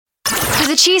For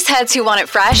the cheeseheads who want it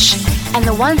fresh, and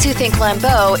the ones who think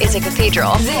Lambeau is a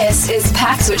cathedral, this is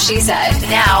Pax What She Said.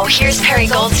 Now, here's Perry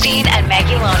Goldstein and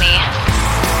Maggie Loney.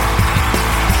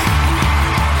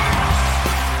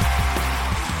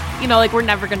 You know, like, we're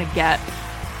never going to get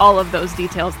all of those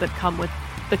details that come with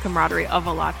the camaraderie of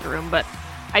a locker room, but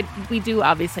we do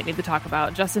obviously need to talk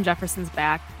about Justin Jefferson's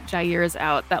back, Jair is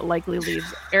out. That likely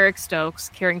leaves Eric Stokes,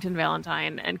 Carrington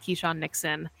Valentine, and Keyshawn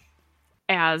Nixon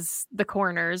as the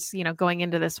corners, you know, going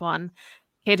into this one.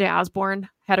 KJ Osborne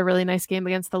had a really nice game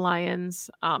against the Lions.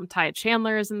 Ty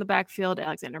Chandler is in the backfield.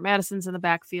 Alexander Madison's in the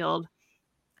backfield.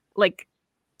 Like,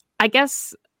 I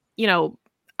guess, you know,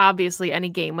 obviously any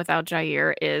game without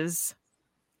Jair is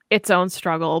its own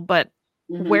struggle, but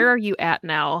where are you at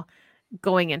now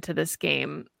going into this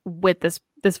game with this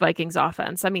Vikings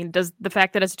offense? I mean, does the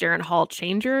fact that it's Jaren Hall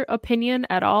change your opinion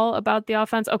at all about the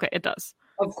offense? Okay, it does.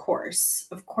 Of course.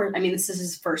 I mean, this is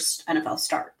his first NFL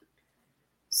start.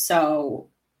 So,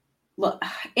 look,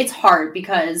 it's hard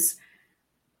because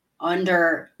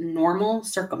under normal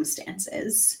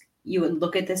circumstances, you would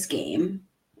look at this game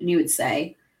and you would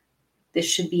say, this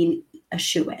should be a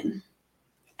shoo-in.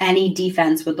 Any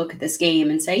defense would look at this game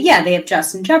and say, yeah, they have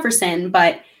Justin Jefferson,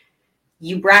 but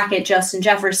you bracket Justin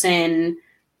Jefferson,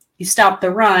 you stop the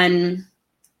run,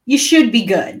 you should be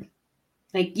good.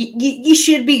 Like, you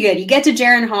should be good. You get to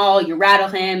Jaren Hall, you rattle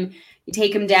him, you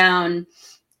take him down.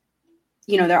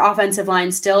 You know, their offensive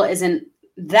line still isn't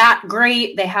that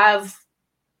great. They have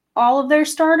all of their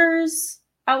starters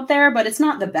out there, but it's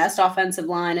not the best offensive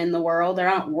line in the world. They're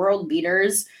not world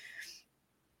beaters.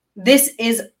 This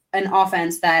is an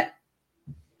offense that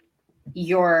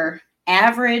your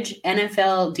average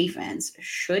NFL defense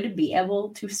should be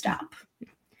able to stop.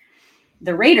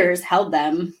 The Raiders held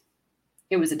them.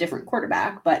 It was a different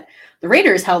quarterback, but the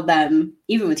Raiders held them,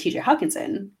 even with TJ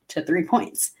Hawkinson, to 3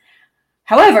 points.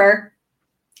 However,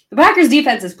 the Packers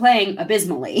defense is playing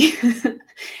abysmally,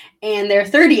 and they're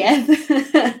 30th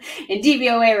in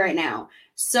DVOA right now.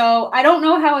 So I don't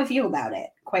know how I feel about it,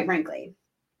 quite frankly.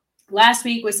 Last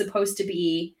week was supposed to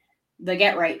be the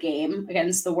get-right game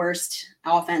against the worst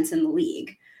offense in the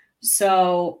league.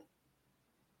 So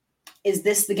is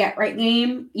this the get-right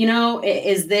game? You know,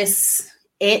 is this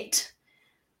it?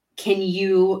 Can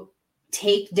you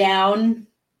take down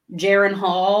Jaren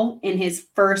Hall in his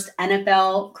first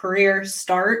NFL career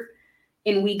start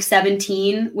in week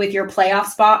 17 with your playoff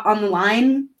spot on the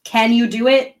line? Can you do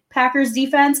it, Packers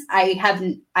defense? I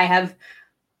have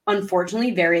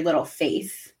unfortunately very little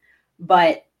faith,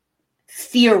 but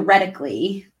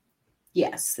theoretically,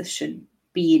 yes, this should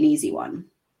be an easy one.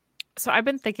 So I've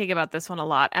been thinking about this one a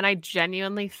lot, and I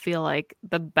genuinely feel like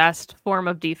the best form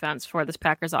of defense for this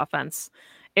Packers offense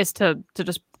is to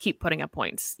just keep putting up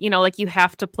points. You know, like, you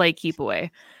have to play keep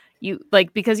away.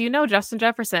 Because you know Justin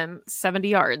Jefferson, 70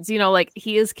 yards, you know, like,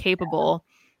 he is capable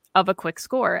of a quick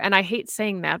score. And I hate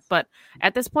saying that, but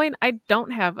at this point, I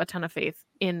don't have a ton of faith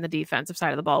in the defensive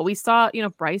side of the ball. We saw, you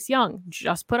know, Bryce Young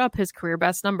just put up his career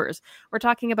best numbers. We're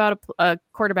talking about a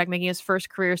quarterback making his first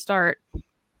career start.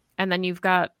 And then you've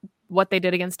got what they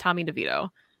did against Tommy DeVito.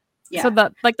 Yeah. So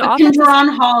the can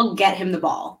Jaren Hall get him the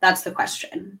ball? That's the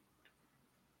question.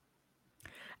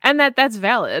 And that's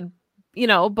valid, you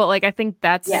know, but like, I think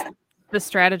that's the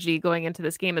strategy going into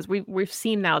this game is we've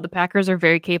seen now the Packers are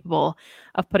very capable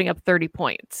of putting up 30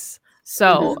 points.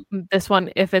 So this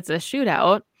one, if it's a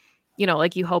shootout, you know,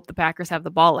 like, you hope the Packers have the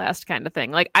ball last kind of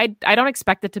thing. Like, I don't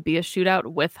expect it to be a shootout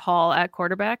with Hall at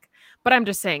quarterback, but I'm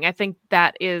just saying, I think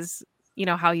that is, you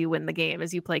know, how you win the game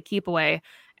is you play keep away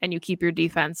and you keep your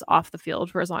defense off the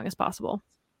field for as long as possible.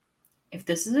 If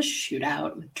this is a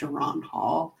shootout with Jaren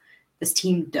Hall, this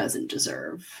team doesn't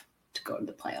deserve to go to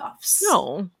the playoffs.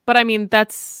 No, but I mean,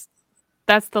 that's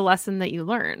the lesson that you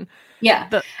learn. Yeah.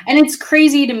 And it's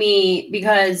crazy to me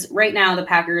because right now the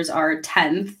Packers are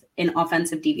 10th in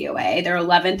offensive DVOA. They're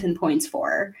 11th in points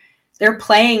for. They're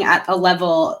playing at a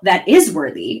level that is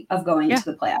worthy of going to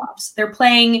the playoffs. They're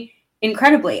playing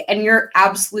incredibly. And you're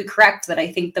absolutely correct that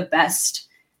I think the best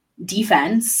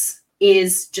defense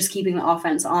is just keeping the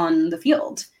offense on the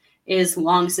field. Is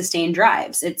long sustained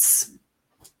drives. It's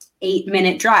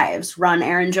 8-minute drives, run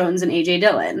Aaron Jones and AJ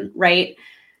Dillon, right?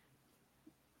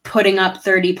 Putting up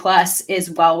 30 plus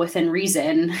is well within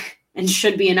reason and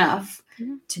should be enough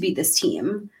to beat this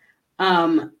team.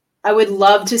 I would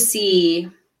love to see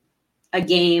a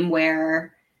game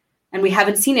where, and we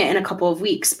haven't seen it in a couple of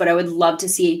weeks, but I would love to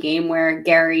see a game where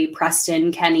Gary,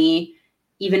 Preston, Kenny,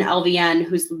 even LVN,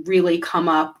 who's really come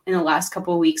up in the last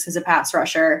couple of weeks as a pass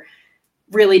rusher,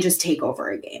 really just take over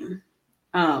a game.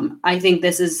 I think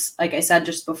this is, like I said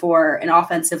just before, an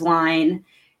offensive line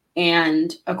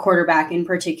and a quarterback in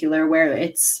particular where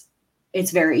it's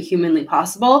very humanly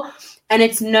possible. And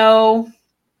it's no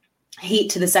hate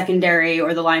to the secondary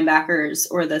or the linebackers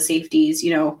or the safeties,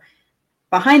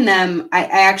 behind them. I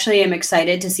actually am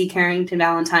excited to see Carrington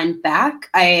Valentine back.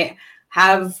 I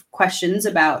have questions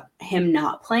about him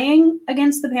not playing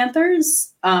against the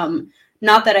Panthers.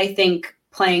 Not that I think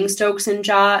playing Stokes and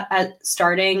Ja at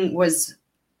starting was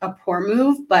a poor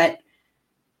move, but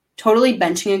totally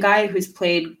benching a guy who's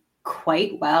played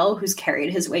quite well, who's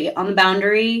carried his weight on the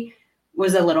boundary,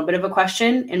 was a little bit of a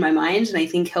question in my mind. And I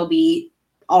think he'll be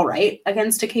all right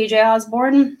against a KJ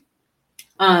Osborne.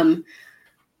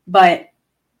 But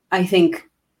I think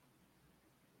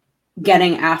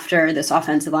getting after this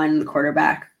offensive line and the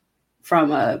quarterback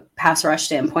from a pass rush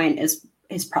standpoint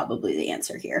is probably the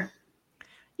answer here.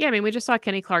 Yeah, I mean, we just saw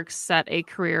Kenny Clark set a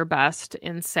career best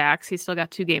in sacks. He's still got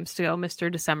 2 games to go.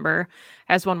 Mr. December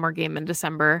has 1 more game in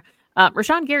December.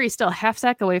 Rashawn Gary's still half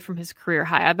sack away from his career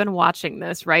high. I've been watching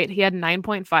this, right? He had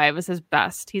 9.5 as his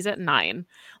best. He's at 9.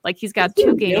 Like, he's got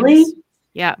 2 games. Really?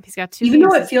 Yeah, he's got 2 Even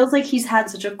games. though it feels like he's had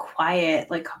such a quiet,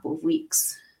 couple of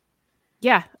weeks.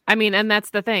 Yeah, I mean, and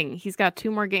that's the thing. He's got 2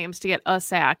 more games to get a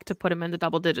sack to put him into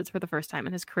double digits for the first time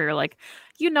in his career. Like,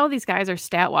 these guys are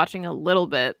stat watching a little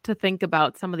bit to think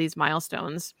about some of these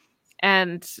milestones.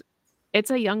 And it's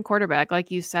a young quarterback,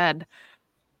 like you said.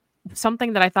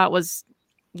 Something that I thought was,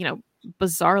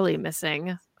 bizarrely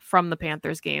missing from the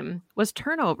Panthers game was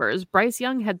turnovers. Bryce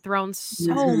Young had thrown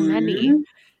so many.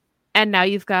 And now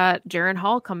you've got Jaren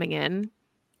Hall coming in,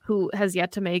 who has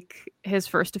yet to make his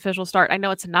first official start. I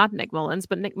know it's not Nick Mullins,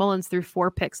 but Nick Mullins threw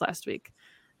 4 picks last week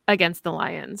against the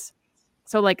Lions.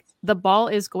 So, the ball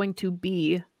is going to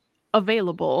be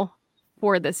available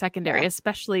for the secondary,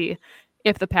 especially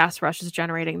if the pass rush is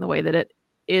generating the way that it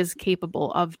is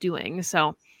capable of doing.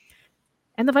 So,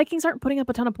 and the Vikings aren't putting up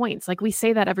a ton of points. We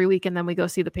say that every week, and then we go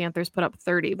see the Panthers put up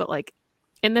 30. But,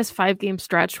 in this 5-game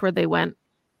stretch where they went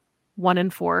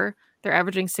 1-4, they're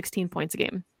averaging 16 points a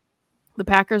game. The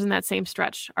Packers in that same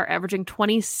stretch are averaging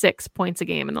 26 points a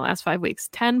game in the last 5 weeks,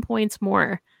 10 points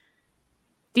more.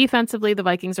 Defensively, the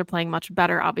Vikings are playing much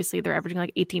better. Obviously, they're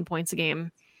averaging 18 points a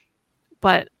game.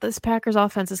 But this Packers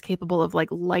offense is capable of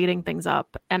lighting things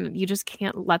up, and you just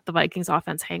can't let the Vikings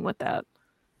offense hang with that.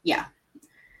 Yeah.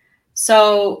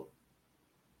 So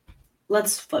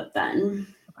let's flip then,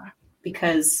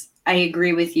 because I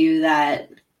agree with you that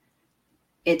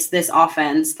it's this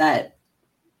offense that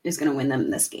is going to win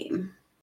them this game.